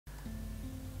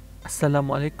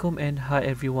Assalamualaikum and hi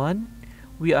everyone.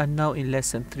 We are now in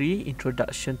lesson 3,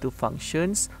 Introduction to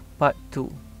Functions, part 2.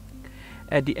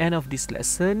 At the end of this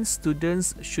lesson,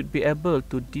 students should be able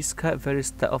to describe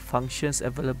various types of functions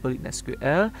available in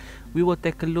SQL. We will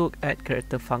take a look at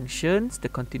character functions, the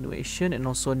continuation, and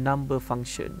also number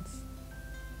functions.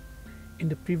 In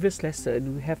the previous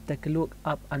lesson, we have taken a look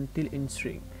up until in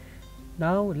string.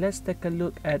 Now let's take a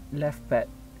look at left pad.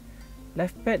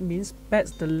 Left pad means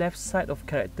pads the left side of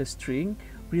character string,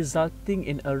 resulting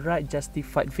in a right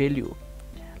justified value.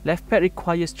 Left pad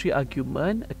requires 3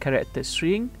 arguments, a character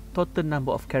string, total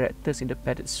number of characters in the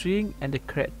padded string, and the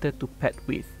character to pad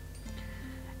with.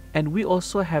 And we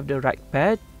also have the right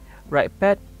pad. Right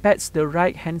pad pads the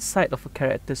right hand side of a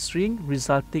character string,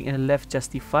 resulting in a left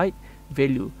justified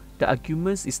value. The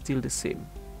arguments is still the same.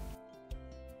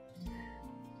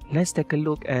 Let's take a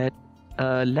look at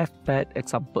a left pad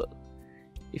example.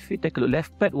 If we take a look,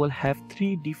 left pad will have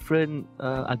 3 different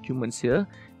arguments here.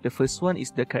 The first one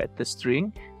is the character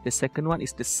string, the second one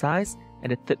is the size,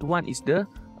 and the third one is the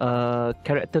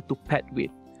character to pad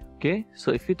with. Okay,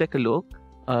 so if you take a look,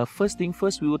 first thing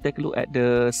first, we will take a look at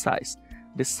the size.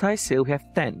 The size here we have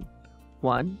 10.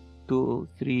 1, 2,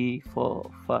 3,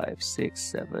 4, 5, 6,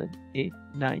 7, 8,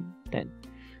 9, 10.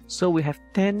 So we have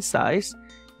 10 size.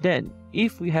 Then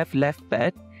if we have left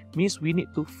pad, means we need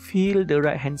to fill the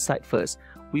right hand side first.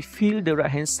 We fill the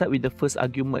right hand side with the first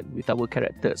argument with our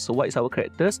characters. So what is our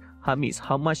characters? Hamis.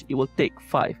 How much it will take?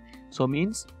 5. So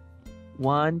means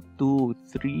 1, 2,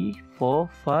 3, 4,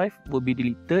 5 will be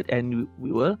deleted and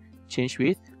we will change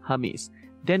with Hamis.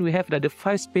 Then we have another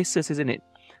 5 spaces, isn't it?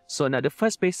 So now the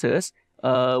 5 spaces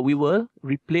we will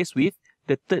replace with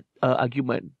the third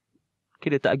argument.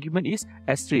 Okay, the third argument is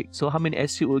asterisk. So how many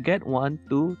asterisk we'll get? 1,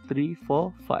 2, 3,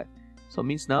 4, 5. So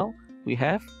means now we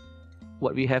have,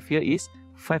 what we have here is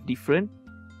 5 different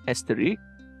asterisk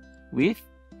with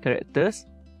characters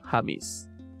Hamis.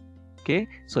 Okay,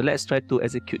 so let's try to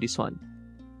execute this one.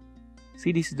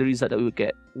 See, this is the result that we will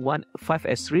get. 5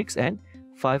 asterisks and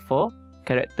 5 for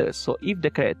characters. So if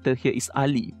the character here is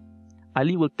Ali,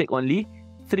 Ali will take only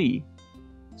 3.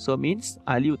 So means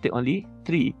Ali will take only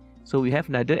 3. So we have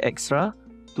another extra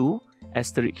 2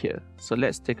 asterisk here. So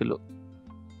let's take a look.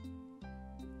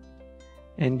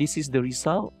 And this is the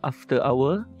result after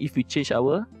our, if we change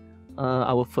our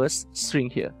first string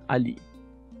here, Ali.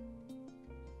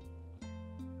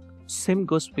 Same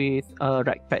goes with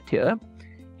right pad here.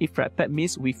 If right pad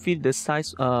means we fill the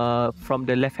size from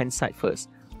the left hand side first.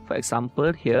 For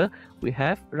example, here we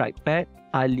have right pad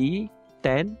Ali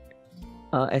 10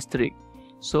 asterisk.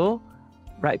 So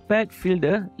right pad fill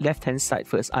the left hand side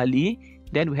first, Ali.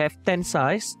 Then we have 10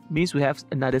 size, means we have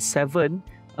another 7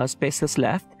 spaces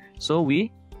left. So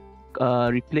we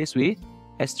replace with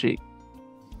asterisk.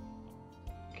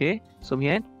 Okay, so we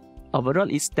have overall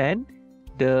is 10.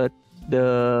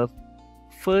 The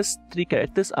first 3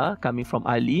 characters are coming from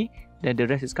Ali, then the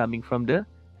rest is coming from the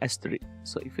asterisk.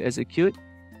 So if we execute,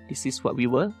 this is what we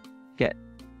will get.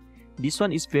 This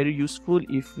one is very useful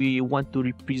if we want to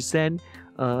represent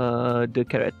the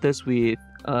characters with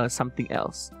something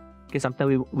else. Okay,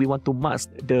 sometimes we want to mask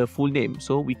the full name,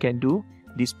 so we can do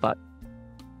this part.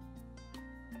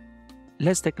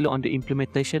 Let's take a look on the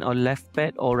implementation of left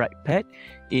pad or right pad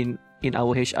in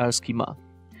our HR schema.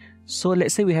 So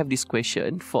let's say we have this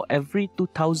question. For every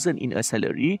 2,000 in a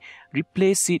salary,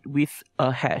 replace it with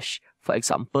a hash. For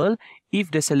example,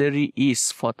 if the salary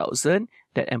is 4,000,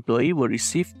 that employee will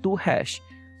receive 2 hash.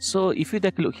 So if you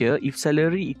take a look here, if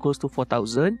salary equals to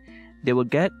 4,000, they will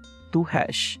get 2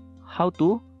 hash. How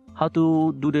to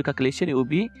do the calculation? It will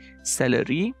be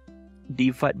salary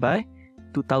divided by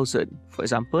 2,000. For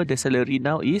example, the salary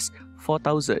now is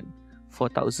 4,000.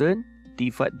 4,000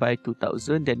 divided by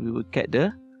 2,000, then we will get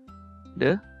the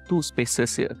 2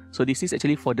 spaces here. So this is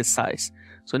actually for the size.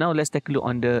 So now let's take a look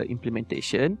on the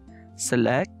implementation.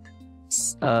 Select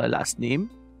last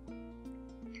name,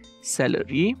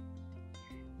 salary.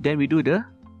 Then we do the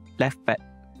left pad.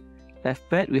 Left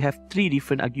pad, we have 3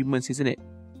 different arguments, isn't it?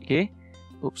 Okay.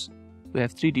 Oops. We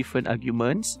have 3 different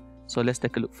arguments. So let's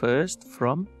take a look first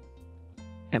from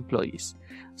employees.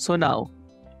 So now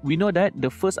we know that the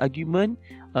first argument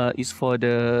is for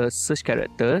the search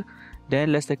character.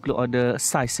 Then let's take a look on the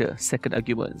size here. Second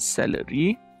argument,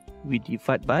 salary, we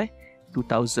divide by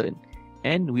 2,000,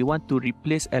 and we want to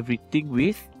replace everything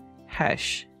with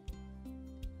hash.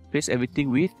 Replace everything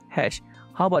with hash.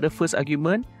 How about the first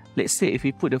argument? Let's say if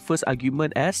we put the first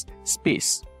argument as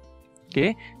space.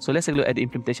 Okay, so let's take a look at the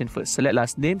implementation first. Select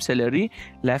last name, salary,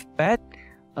 left pad,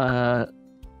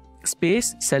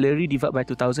 space, salary divided by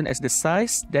 2000 as the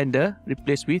size, then the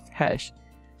replace with hash.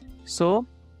 So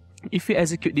If we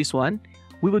execute this one,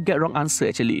 we will get wrong answer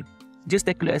actually. Just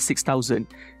take a look at 6,000.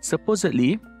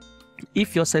 Supposedly,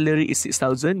 if your salary is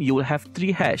 6,000, you will have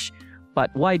 3 hash. But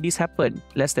why this happened?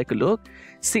 Let's take a look.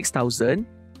 6,000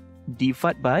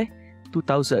 divided by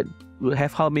 2,000. We will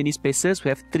have how many spaces? We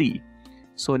have 3.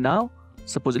 So now,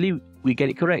 supposedly, we get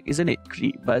it correct, isn't it?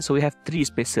 So we have 3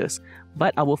 spaces.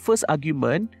 But our first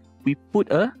argument, we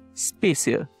put a space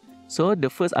here. So the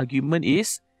first argument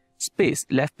is space.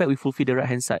 Left pad, we fulfill the right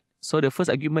hand side. So the first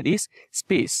argument is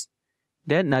space.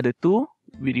 Then another 2,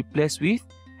 we replace with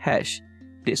hash.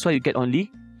 That's why you get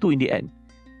only 2 in the end.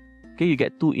 Okay, you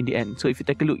get 2 in the end. So if you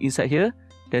take a look inside here,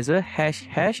 there's a hash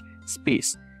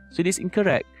space. So this is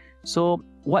incorrect. So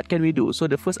what can we do? So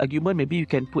the first argument maybe you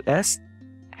can put as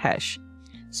hash.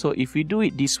 So if we do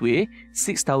it this way,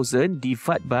 6,000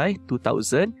 divided by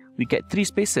 2,000, we get 3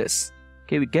 spaces.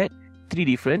 Okay, we get 3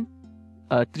 different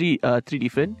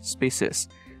spaces.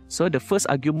 So the first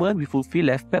argument we fulfill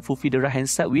left pad, fulfill the right hand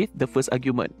side with the first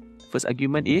argument. First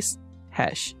argument is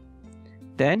hash.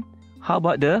 Then how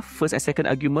about the first and second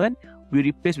argument? We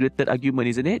replace with the third argument,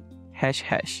 isn't it?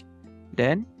 Hash.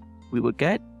 Then we will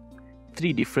get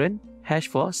 3 different hash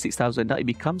for 6,000. Now it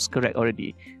becomes correct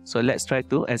already. So let's try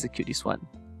to execute this one.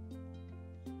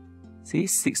 See,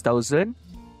 6,000,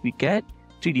 we get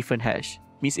 3 different hash.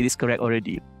 Means it is correct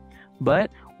already.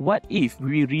 But what if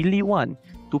we really want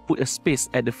to put a space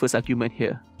at the first argument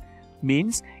here?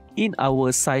 Means in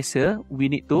our size here, we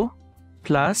need to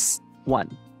plus 1.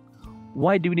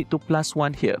 Why do we need to plus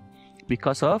 1 here?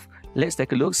 Because of, let's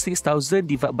take a look, 6,000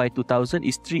 divided by 2,000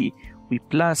 is 3. We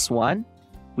plus 1,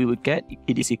 we will get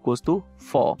it is equals to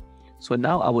 4. So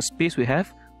now our space, we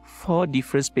have 4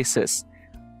 different spaces.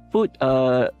 Put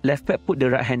left pad, put the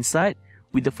right hand side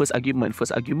with the first argument.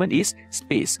 First argument is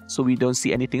space. So we don't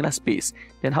see anything like space.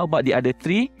 Then how about the other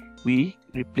 3? We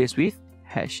replace with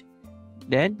hash.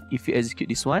 Then if you execute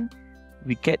this one,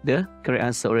 we get the correct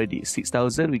answer already.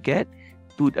 6,000, we get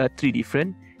 3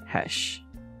 different hash.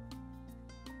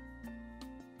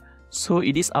 So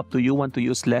it is up to you. Want to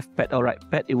use left pad or right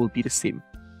pad, it will be the same.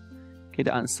 Okay,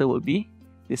 the answer will be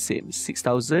the same.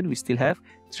 6,000, we still have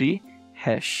 3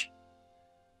 hash.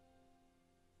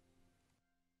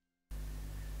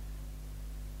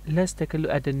 Let's take a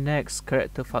look at the next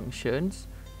character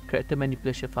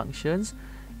manipulation functions.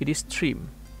 It is trim.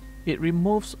 It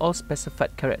removes all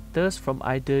specified characters from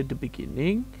either the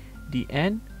beginning, the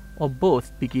end, or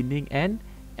both beginning and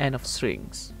end of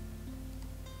strings.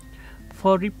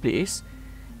 For replace,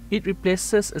 it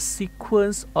replaces a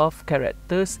sequence of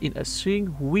characters in a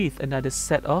string with another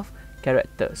set of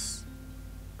characters.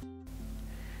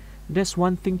 There's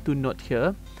one thing to note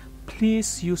here.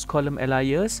 Please use column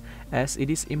alias, as it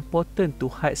is important to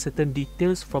hide certain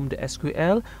details from the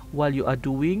SQL while you are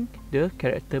doing the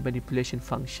character manipulation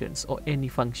functions or any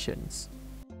functions.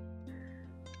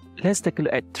 Let's take a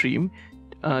look at trim.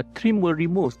 Trim will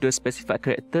remove the specified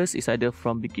characters is either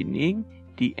from beginning,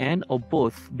 the end, or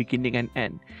both beginning and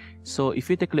end. So if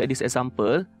you take a look at this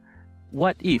example,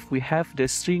 what if we have the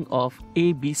string of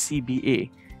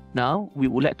ABCBA? Now we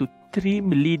would like to trim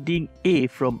leading A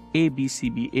from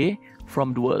ABCBA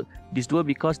from dual. This dual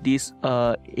because this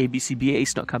ABCBA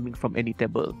is not coming from any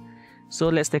table. So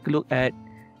let's take a look at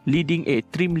leading A,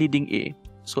 trim leading A.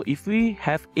 So if we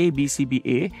have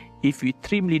ABCBA, if we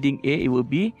trim leading A, it will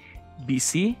be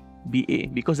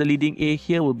BCBA because the leading A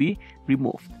here will be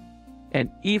removed.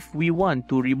 And if we want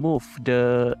to remove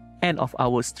the end of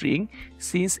our string,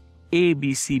 since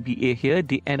ABCBA here,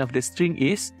 the end of the string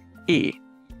is A.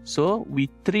 So we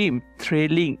trim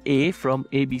trailing A from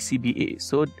ABCBA.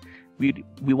 So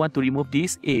we want to remove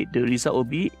this A. The result will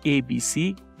be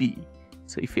ABCB.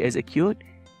 So if we execute,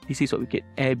 this is what we get,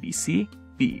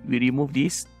 ABCB. We remove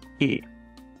this A,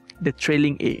 the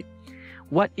trailing A.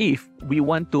 What if we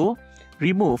want to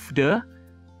remove the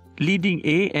leading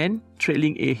A and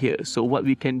trailing A here? So what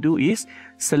we can do is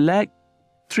select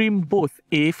trim both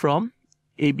A from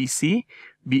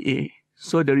ABCBA.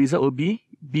 So the result will be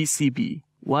BCB.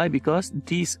 Why? Because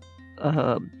this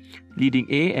leading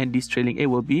A and this trailing A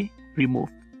will be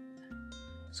removed.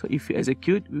 So if you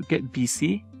execute, we get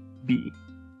BCB.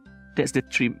 That's the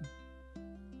trim.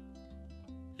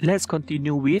 Let's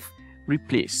continue with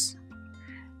replace.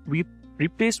 We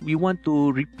want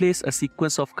to replace a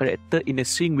sequence of character in a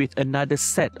string with another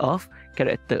set of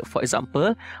character. For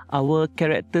example, our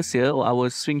characters here or our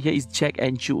string here is Jack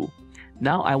and Joe.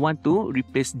 Now I want to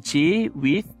replace J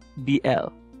with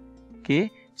BL.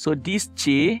 Okay, so this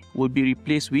J will be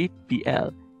replaced with BL.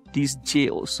 This J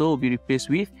also will be replaced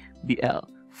with BL.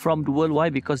 From dual, why?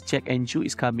 Because Jack and Joe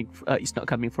is not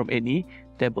coming from any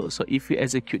table. So if we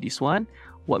execute this one,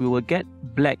 what we will get?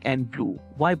 Black and blue.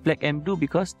 Why black and blue?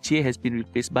 Because J has been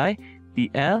replaced by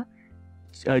BL.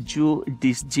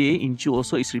 This J in Ju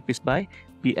also is replaced by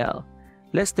BL.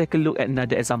 Let's take a look at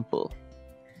another example.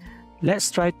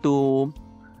 Let's try to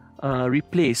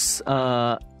replace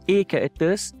A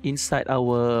characters inside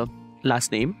our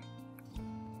last name.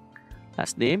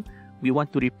 We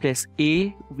want to replace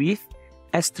A with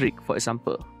asterisk, for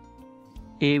example.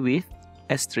 A with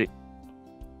asterisk.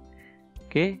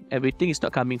 Okay, everything is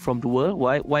not coming from dual.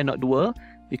 Why not dual?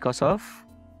 Because of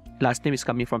last name is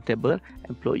coming from table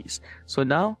employees. So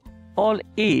now all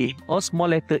small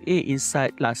letter A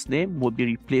inside last name will be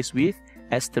replaced with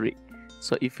asterisk.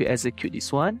 So if we execute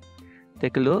this one,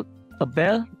 take a look.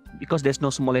 Abel, because there's no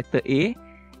small letter A.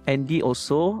 Andy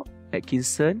also,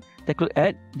 Atkinson. Take a look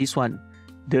at this one.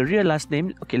 The real last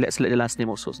name. Okay, let's select the last name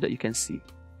also so that you can see.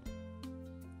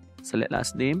 Select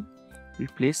last name,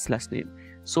 replace last name.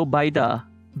 So Baida,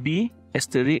 B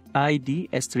asterisk ID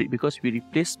asterisk, because we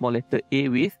replace small letter A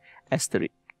with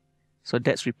asterisk. So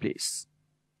that's replaced.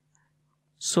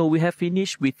 So we have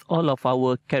finished with all of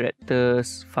our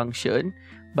characters function,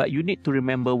 but you need to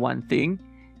remember one thing.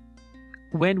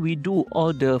 When we do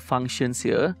all the functions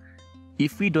here,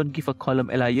 if we don't give a column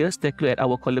alias, take a look at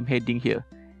our column heading here.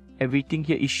 Everything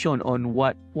here is shown on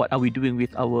what are we doing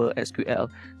with our SQL.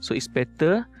 So it's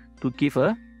better to give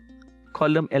a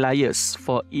column alias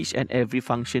for each and every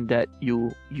function that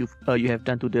you have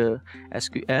done to the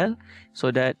SQL,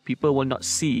 so that people will not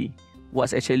see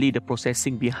what's actually the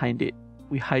processing behind it.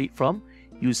 We hide it from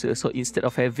user. So instead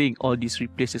of having all these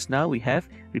replaces, now we have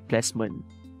replacement.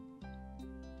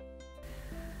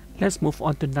 Let's move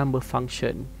on to number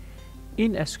function.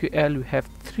 In SQL, we have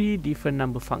three different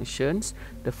number functions.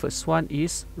 The first one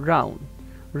is round.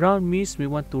 Round means we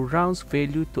want to round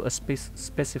value to a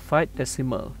specified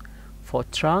decimal. For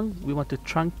trunc, we want to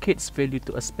truncate value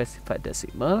to a specified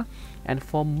decimal. And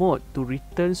for mode, to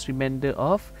return remainder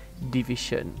of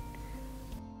division.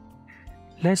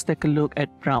 Let's take a look at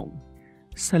round.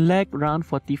 Select round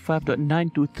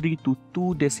 45.923 to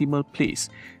 2 decimal place.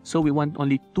 So we want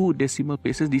only 2 decimal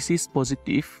places. This is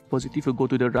positive. Positive will go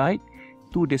to the right.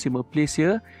 2 decimal place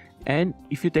here. And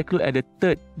if you take a look at the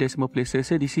third decimal place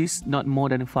here, this is not more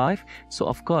than 5. So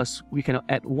of course, we cannot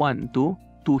add 1 to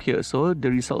 2 here. So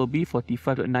the result will be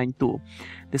 45.92.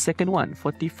 The second one,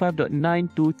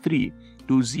 45.923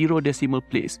 to 0 decimal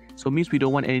place. So means we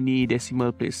don't want any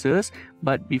decimal places.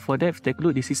 But before that, if you take a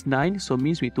look, this is 9. So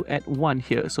means we need to add 1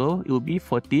 here. So it will be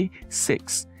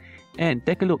 46. And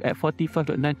take a look at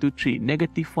 45.923.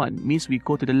 Negative 1 means we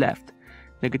go to the left.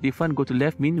 Negative 1 go to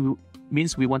left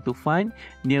means we want to find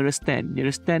nearest 10.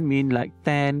 Nearest 10 mean like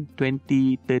 10,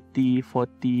 20, 30,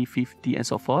 40, 50 and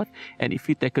so forth. And if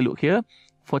you take a look here,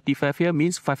 45 here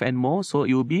means 5 and more. So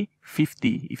it will be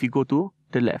 50 if you go to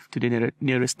the left, to the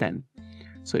nearest 10.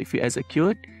 So if you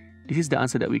execute, this is the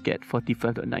answer that we get,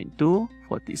 45.92,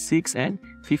 46 and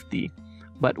 50.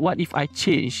 But what if I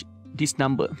change this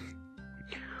number?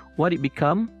 What it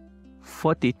become?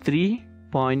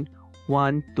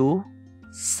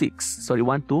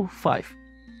 125.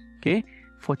 Okay,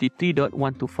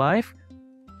 43.125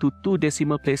 to 2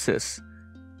 decimal places.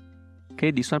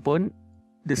 Okay, this one pun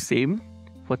the same,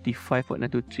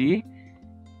 45.923,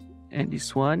 and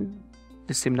this one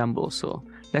the same number also.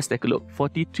 Let's take a look.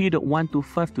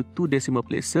 43.125 to 2 decimal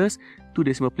places. 2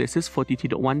 decimal places,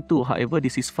 43.12. However,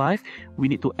 this is 5. We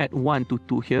need to add 1 to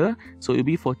 2 here. So it will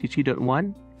be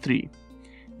 43.13.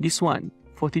 This one,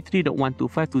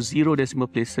 43.125 to 0 decimal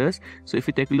places. So if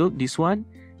you take a look, this one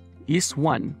is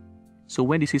 1. So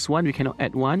when this is 1, we cannot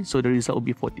add 1. So the result will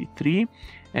be 43.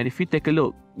 And if you take a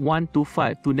look,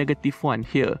 125 to negative 1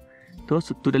 here, to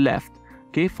the left.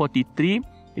 Okay, 43.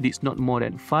 It is not more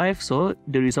than 5, so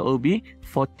the result will be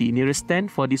 40. Nearest 10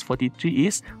 for this 43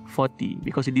 is 40,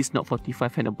 because it is not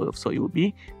 45 and above, so it will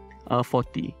be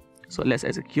 40. So let's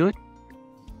execute,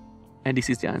 and this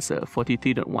is the answer,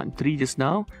 43.13 just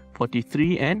now,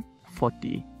 43 and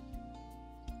 40.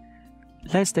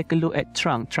 Let's take a look at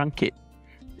truncate.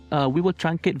 We will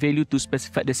truncate value to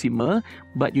specified decimal,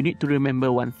 but you need to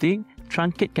remember one thing,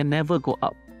 truncate can never go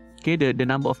up. Okay, the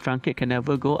number of truncate can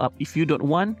never go up. If you don't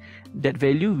want that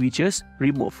value, we just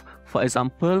remove. For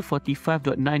example,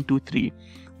 45.923.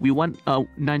 We want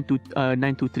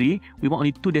 923. We want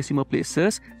only 2 decimal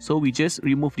places, so we just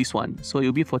remove this one. So it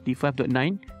will be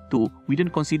 45.92. We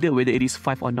don't consider whether it is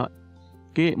 5 or not.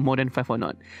 Okay, more than 5 or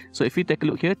not. So if you take a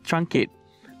look here, truncate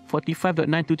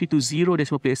 45.923 to 0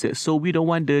 decimal places. So we don't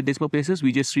want the decimal places,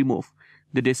 we just remove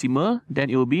the decimal, then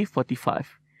it will be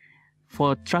 45.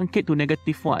 For truncate to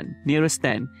negative 1, nearest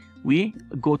 10, we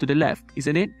go to the left,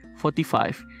 isn't it?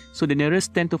 45. So the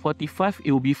nearest 10 to 45,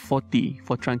 it will be 40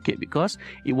 for truncate because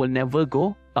it will never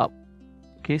go up.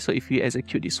 Okay, so if you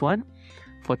execute this one,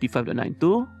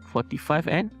 45.92, 45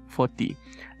 and 40.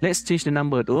 Let's change the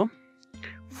number to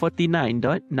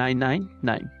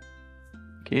 49.999.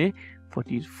 Okay,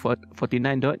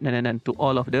 49.999 to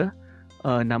all of the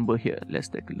number here. Let's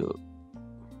take a look.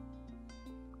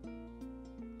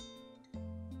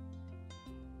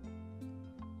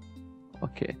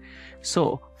 Okay,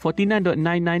 so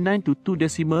 49.999 to 2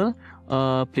 decimal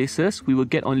places, we will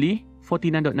get only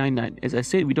 49.99. As I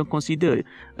said, we don't consider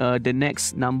the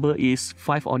next number is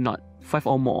 5 or not, 5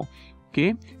 or more.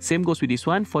 Okay, same goes with this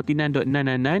one,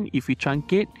 49.999. If we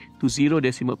truncate to 0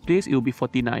 decimal place, it will be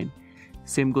 49.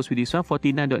 Same goes with this one,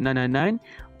 49.999.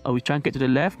 We truncate to the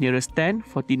left, nearest 10,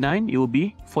 49, it will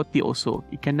be 40 also.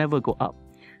 It can never go up.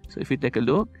 So if you take a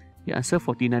look, the answer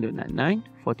 49.99,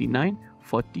 49,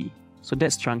 40. So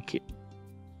that's truncate.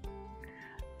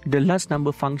 The last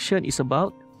number function is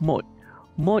about mode.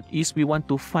 Mode is we want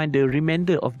to find the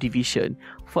remainder of division.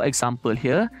 For example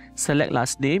here, select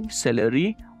last name,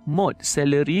 salary, mode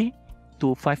salary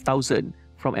to 5,000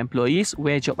 from employees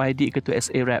where job ID equal to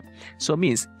SA rep. So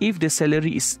means if the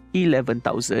salary is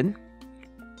 11,000,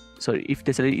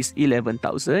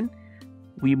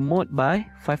 we mode by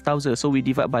 5,000. So we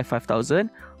divide by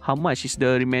 5,000. How much is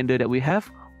the remainder that we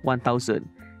have? 1,000.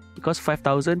 Because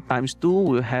 5,000 times 2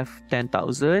 will have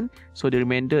 10,000. So the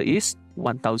remainder is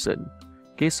 1,000.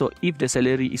 Okay, so if the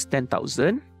salary is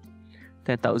 10,000,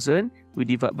 we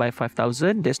divide by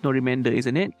 5,000. There's no remainder,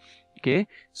 isn't it? Okay,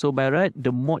 so by right,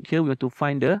 the mode here, we want to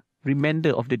find the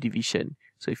remainder of the division.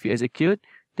 So if you execute,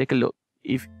 take a look.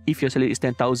 If your salary is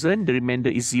 10,000, the remainder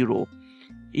is 0.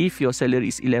 If your salary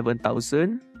is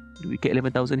 11,000, do we get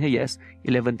 11,000 here? Yes,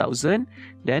 11,000.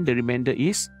 Then the remainder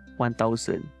is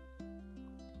 1,000.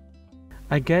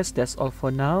 I guess that's all for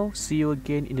now. See you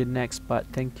again in the next part.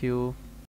 Thank you.